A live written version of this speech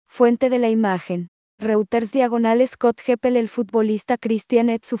Fuente de la imagen. Reuters / Scott Heppel. El futbolista Christian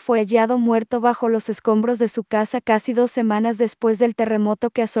Etsu fue hallado muerto bajo los escombros de su casa casi 2 semanas después del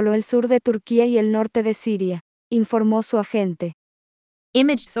terremoto que asoló el sur de Turquía y el norte de Siria, informó su agente.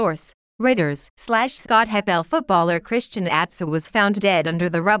 Image source, Reuters/Scott Heppel. Footballer Christian Atsu was found dead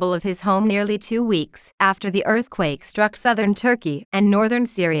under the rubble of his home nearly 2 weeks after the earthquake struck southern Turkey and northern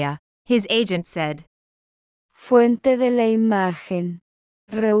Syria, his agent said. Fuente de la imagen.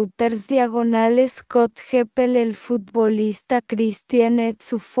 Reuters / Scott Heppel. El futbolista Christian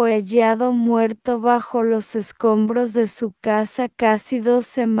Etsu fue hallado muerto bajo los escombros de su casa casi 2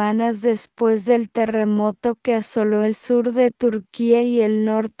 semanas después del terremoto que asoló el sur de Turquía y el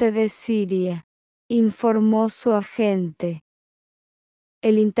norte de Siria, informó su agente.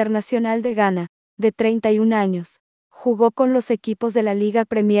 El internacional de Ghana, de 31 años, jugó con los equipos de la Liga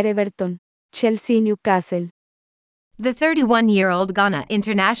Premier Everton, Chelsea y Newcastle. The 31-year-old Ghana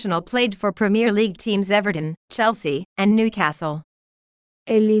international played for Premier League teams Everton, Chelsea, and Newcastle.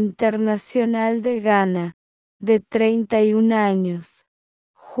 El internacional de Ghana, de 31 años,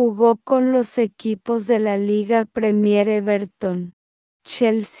 jugó con los equipos de la Liga Premier Everton,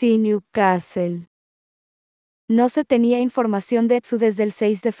 Chelsea y Newcastle. No se tenía información de Etsu desde el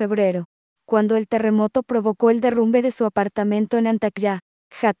 6 de febrero, cuando el terremoto provocó el derrumbe de su apartamento en Antakya,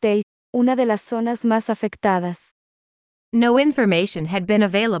 Hatay, una de las zonas más afectadas. No information had been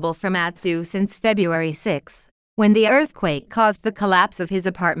available from Atsu since February 6, when the earthquake caused the collapse of his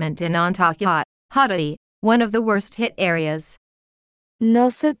apartment in Antakya, Hatay, one of the worst-hit areas. No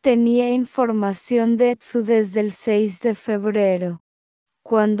se tenía información de Etsu desde el 6 de febrero,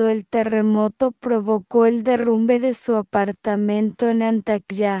 cuando el terremoto provocó el derrumbe de su apartamento en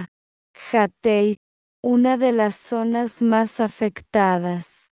Antakya, Hatay, una de las zonas más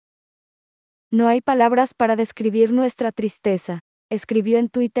afectadas. No hay palabras para describir nuestra tristeza, escribió en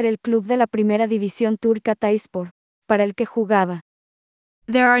Twitter el club de la primera división turca Hatayspor, para el que jugaba.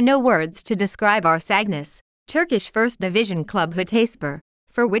 There are no words to describe our sadness, Turkish First Division club Hatayspor,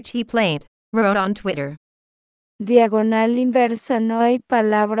 for which he played, wrote on Twitter. Diagonal inversa. No hay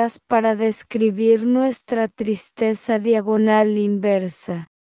palabras para describir nuestra tristeza. Diagonal inversa.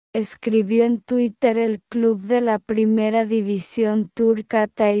 Escribió en Twitter el club de la primera división turca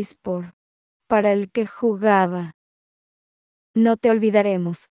Hatayspor, para el que jugaba. No te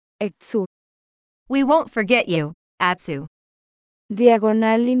olvidaremos, Etsu. We won't forget you, Atsu.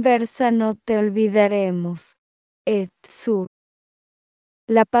 Diagonal inversa. No te olvidaremos, Etsu.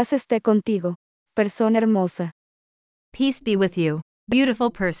 La paz esté contigo, persona hermosa. Peace be with you, beautiful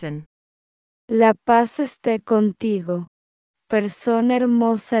person. La paz esté contigo, persona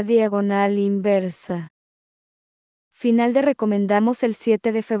hermosa. Diagonal inversa. Final de recomendamos el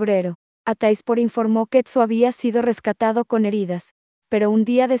 7 de febrero. Hatayspor informó que Etsu había sido rescatado con heridas, pero un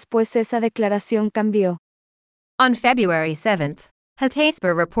día después esa declaración cambió. On February 7,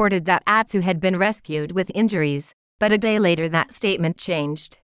 Hatayspor reported that Atsu had been rescued with injuries, but a day later that statement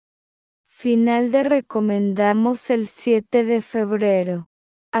changed. Final de recomendamos el 7 de febrero.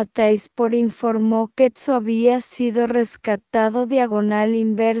 Hatayspor informó que Etsu había sido rescatado. Diagonal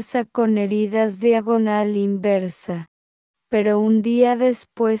inversa con heridas. Diagonal inversa. Pero un día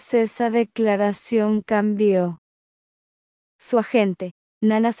después esa declaración cambió. Su agente,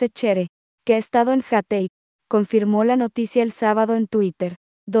 Nana Sechere, que ha estado en Hatay, confirmó la noticia el sábado en Twitter,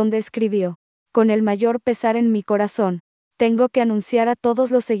 donde escribió: con el mayor pesar en mi corazón, tengo que anunciar a todos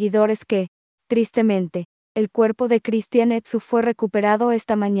los seguidores que, tristemente, el cuerpo de Christian Etsu fue recuperado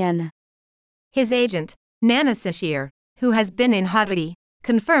esta mañana. His agent, Nana Sechere, who has been in Hatay,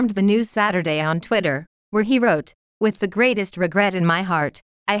 confirmed the news Saturday on Twitter, where he wrote, "With the greatest regret in my heart,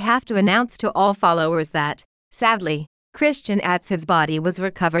 I have to announce to all followers that, sadly, Christian Atsu's body was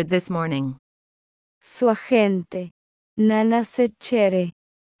recovered this morning." Su agente, Nana Sechere,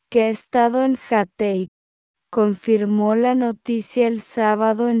 que ha estado en Hatay, confirmó la noticia el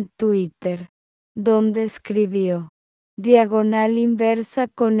sábado en Twitter, donde escribió: diagonal inversa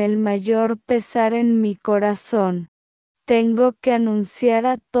con el mayor pesar en mi corazón, tengo que anunciar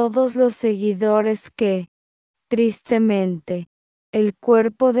a todos los seguidores que, tristemente, el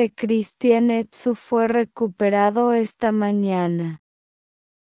cuerpo de Christian Etsu fue recuperado esta mañana.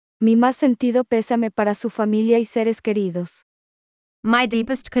 Mi más sentido pésame para su familia y seres queridos. My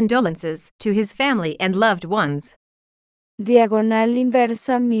deepest condolences to his family and loved ones. Diagonal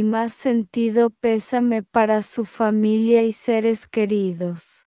inversa. Mi más sentido pésame para su familia y seres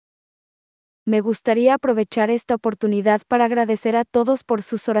queridos. Me gustaría aprovechar esta oportunidad para agradecer a todos por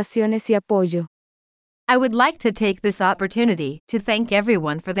sus oraciones y apoyo. I would like to take this opportunity to thank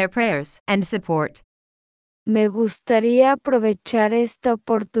everyone for their prayers and support. Me gustaría aprovechar esta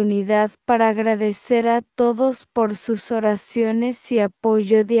oportunidad para agradecer a todos por sus oraciones y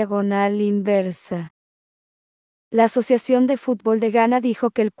apoyo /inversa. La Asociación de Fútbol de Ghana dijo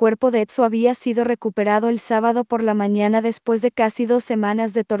que el cuerpo de Etso había sido recuperado el sábado por la mañana después de casi 2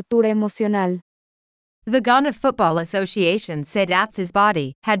 semanas de tortura emocional. The Ghana Football Association said Atsu's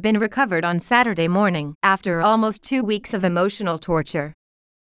body had been recovered on Saturday morning after almost 2 weeks of emotional torture.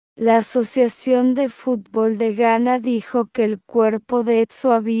 La Asociación de Fútbol de Ghana dijo que el cuerpo de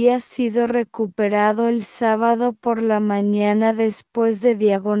Etso había sido recuperado el sábado por la mañana después de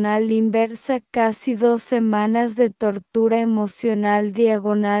 /inversa casi 2 semanas de tortura emocional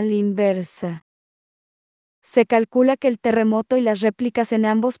 /inversa. Se calcula que el terremoto y las réplicas en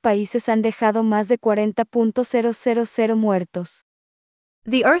ambos países han dejado más de 40,000 muertos.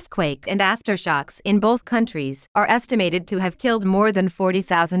 The earthquake and aftershocks in both countries are estimated to have killed more than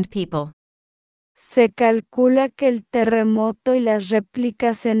 40,000 people. Se calcula que el terremoto y las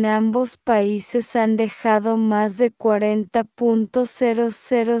réplicas en ambos países han dejado más de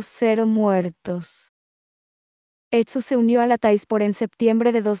 40,000 muertos. Etso se unió a la Taispor en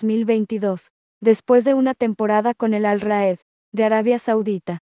septiembre de 2022, después de una temporada con el Al Raed, de Arabia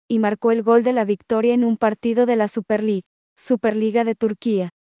Saudita, y marcó el gol de la victoria en un partido de la Super League, Superliga de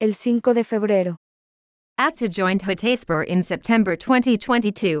Turquía, el 5 de febrero. Atsu joined Hatayspor in September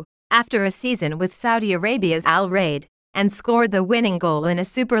 2022, after a season with Saudi Arabia's Al Raed, and scored the winning goal in a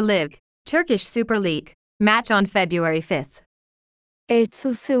Super League, Turkish Super League, match on February 5.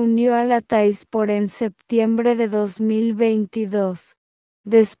 Etso se unió a la Taispor en septiembre de 2022,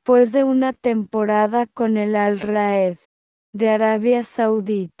 después de una temporada con el Al Raed, de Arabia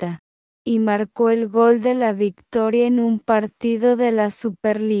Saudita, y marcó el gol de la victoria en un partido de la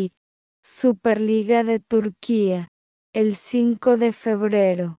Super League, Superliga de Turquía, el 5 de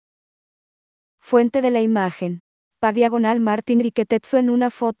febrero. Fuente de la imagen. /Martin Riquetetso en una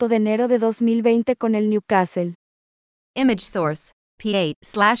foto de enero de 2020 con el Newcastle. Image source,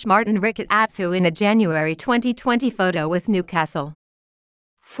 P8/Martin Rickett Atsu in a January 2020 photo with Newcastle.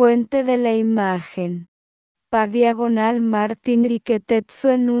 Fuente de la imagen. /Martin Riquetetso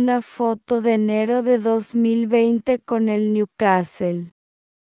en una foto de enero de 2020 con el Newcastle.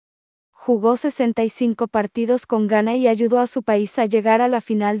 Jugó 65 partidos con Ghana y ayudó a su país a llegar a la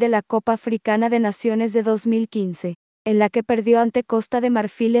final de la Copa Africana de Naciones de 2015, en la que perdió ante Costa de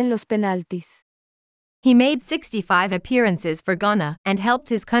Marfil en los penaltis. He made 65 appearances for Ghana and helped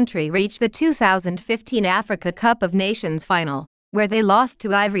his country reach the 2015 Africa Cup of Nations final, where they lost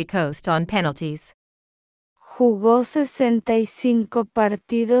to Ivory Coast on penalties. Jugó 65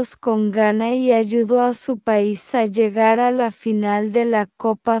 partidos con Ghana y ayudó a su país a llegar a la final de la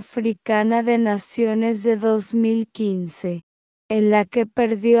Copa Africana de Naciones de 2015, en la que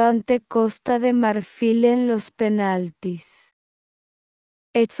perdió ante Costa de Marfil en los penaltis.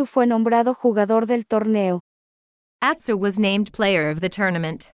 Etso fue nombrado jugador del torneo. Atsu was named player of the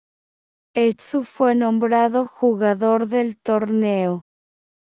tournament. Etso fue nombrado jugador del torneo.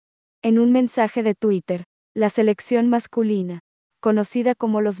 En un mensaje de Twitter, la selección masculina, conocida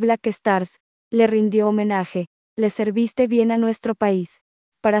como los Black Stars, le rindió homenaje. Le serviste bien a nuestro país,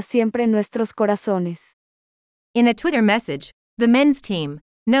 para siempre en nuestros corazones. In a Twitter message, the men's team,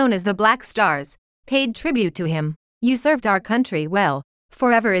 known as the Black Stars, paid tribute to him. You served our country well,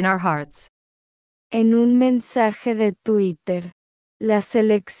 forever in our hearts. En un mensaje de Twitter, la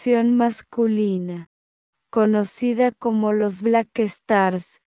selección masculina, conocida como los Black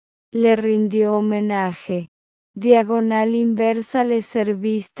Stars, le rindió homenaje. /inversa le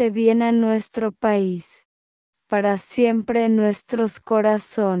serviste bien a nuestro país, para siempre en nuestros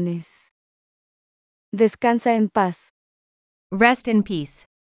corazones. Descansa en paz. Rest in peace.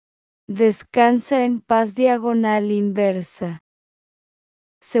 Descansa en paz /inversa.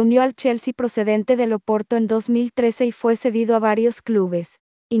 Se unió al Chelsea procedente del Oporto en 2013 y fue cedido a varios clubes,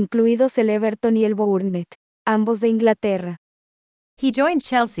 incluidos el Everton y el Bournemouth, ambos de Inglaterra. He joined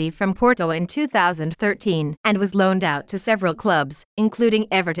Chelsea from Porto in 2013 and was loaned out to several clubs, including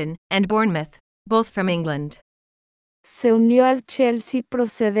Everton and Bournemouth, both from England. Se unió al Chelsea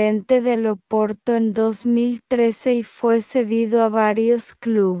procedente del Oporto en 2013 y fue cedido a varios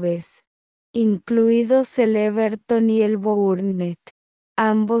clubes, incluidos el Everton y el Bournemouth,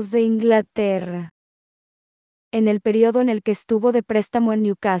 ambos de Inglaterra. En el periodo en el que estuvo de préstamo en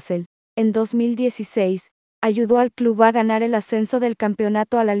Newcastle, en 2016, ayudó al club a ganar el ascenso del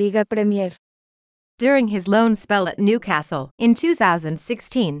campeonato a la Liga Premier. During his loan spell at Newcastle in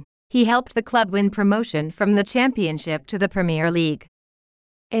 2016, he helped the club win promotion from the Championship to the Premier League.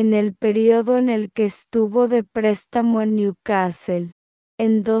 En el periodo en el que estuvo de préstamo en Newcastle,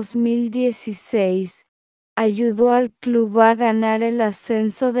 en 2016, ayudó al club a ganar el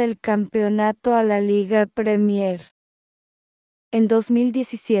ascenso del campeonato a la Liga Premier. En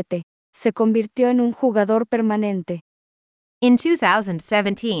 2017, se convirtió en un jugador permanente. In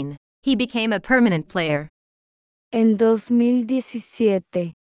 2017, he became a permanent player. En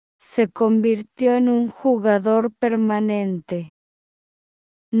 2017, se convirtió en un jugador permanente.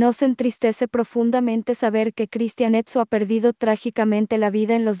 Nos entristece profundamente saber que Christian Etzo ha perdido trágicamente la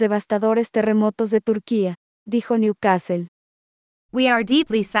vida en los devastadores terremotos de Turquía, dijo Newcastle. We are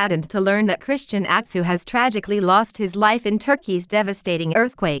deeply saddened to learn that Christian Atsu has tragically lost his life in Turkey's devastating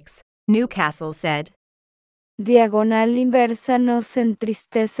earthquakes, Newcastle said. Diagonal inversa. Nos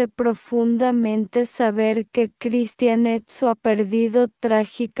entristece profundamente saber que Christian Etzo ha perdido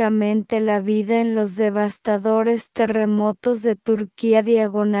trágicamente la vida en los devastadores terremotos de Turquía.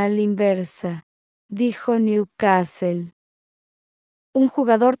 Diagonal inversa, dijo Newcastle. Un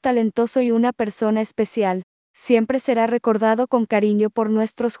jugador talentoso y una persona especial, siempre será recordado con cariño por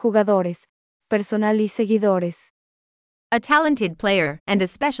nuestros jugadores, personal y seguidores. A talented player and a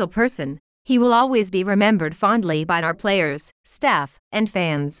special person, he will always be remembered fondly by our players, staff, and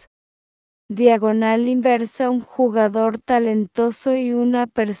fans. Diagonal inversa. Un jugador talentoso y una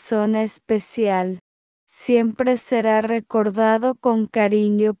persona especial, siempre será recordado con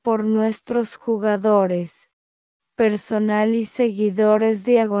cariño por nuestros jugadores, personal y seguidores.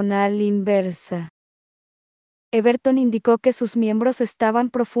 Diagonal inversa. Everton indicó que sus miembros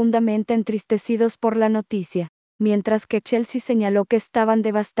estaban profundamente entristecidos por la noticia, mientras que Chelsea señaló que estaban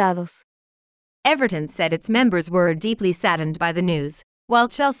devastados. Everton said its members were deeply saddened by the news, while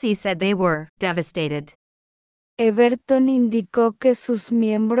Chelsea said they were devastated. Everton indicó que sus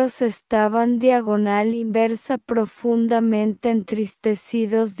miembros estaban diagonal inversa profundamente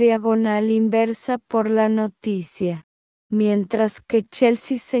entristecidos diagonal inversa por la noticia, mientras que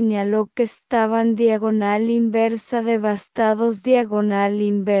Chelsea señaló que estaban diagonal inversa devastados diagonal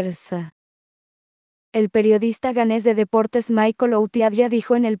inversa. El periodista ganés de deportes Michael Outiabia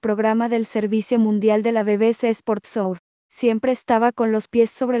dijo en el programa del Servicio Mundial de la BBC Sportsour: siempre estaba con los pies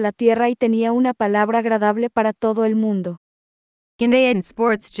sobre la tierra y tenía una palabra agradable para todo el mundo. Ghanaian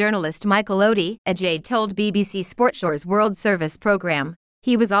sports journalist Michael Outiabia told BBC Sportsour's World Service program,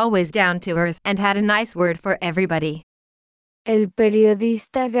 he was always down to earth and had a nice word for everybody. El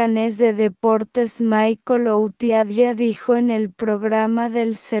periodista ganés de deportes Michael Outiabia dijo en el programa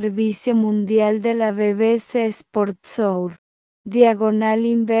del Servicio Mundial de la BBC Sportsour: diagonal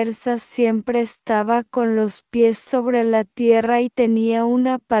inversa siempre estaba con los pies sobre la tierra y tenía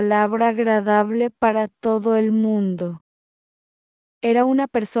una palabra agradable para todo el mundo. Era una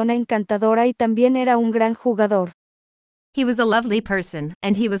persona encantadora y también era un gran jugador. He was a lovely person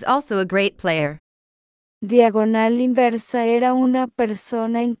and he was also a great player. Diagonal inversa. Era una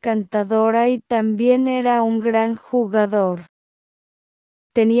persona encantadora y también era un gran jugador.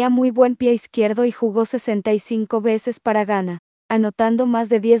 Tenía muy buen pie izquierdo y jugó 65 veces para Ghana, anotando más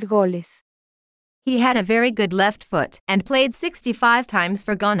de 10 goles. He had a very good left foot and played 65 times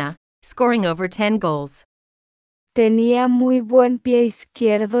for Ghana, scoring over 10 goals. Tenía muy buen pie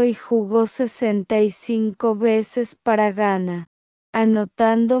izquierdo y jugó 65 veces para Ghana,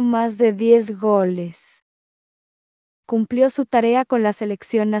 anotando más de 10 goles. Cumplió su tarea con la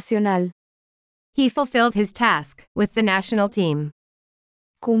selección nacional. He fulfilled his task with the national team.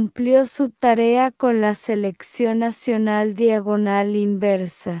 Cumplió su tarea con la selección nacional diagonal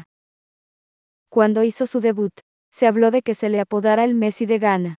inversa. Cuando hizo su debut, se habló de que se le apodara el Messi de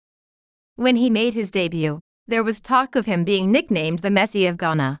Ghana. When he made his debut, there was talk of him being nicknamed the Messi of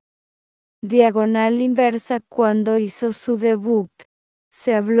Ghana. Diagonal inversa. Cuando hizo su debut,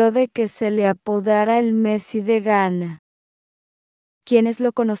 se habló de que se le apodara el Messi de Ghana. Quienes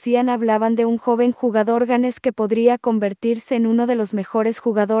lo conocían hablaban de un joven jugador ganés que podría convertirse en uno de los mejores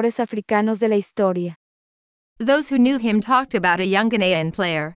jugadores africanos de la historia. Those who knew him talked about a young Ghanaian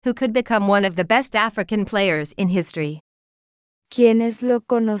player who could become one of the best African players in history. Quienes lo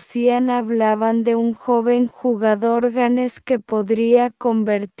conocían hablaban de un joven jugador ganés que podría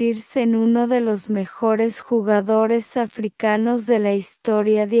convertirse en uno de los mejores jugadores africanos de la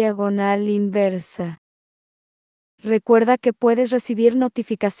historia. Diagonal inversa. Recuerda que puedes recibir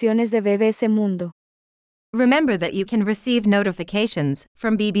notificaciones de BBC Mundo. Remember that you can receive notifications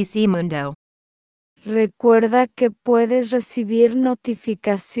from BBC Mundo. Recuerda que puedes recibir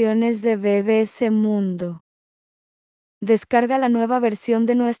notificaciones de BBC Mundo. Descarga la nueva versión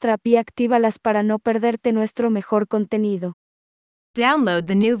de nuestra app y actívalas para no perderte nuestro mejor contenido. Download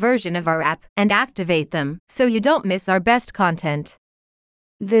the new version of our app and activate them so you don't miss our best content.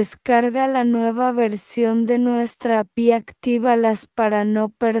 Descarga la nueva versión de nuestra app y actívalas para no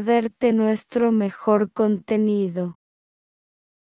perderte nuestro mejor contenido.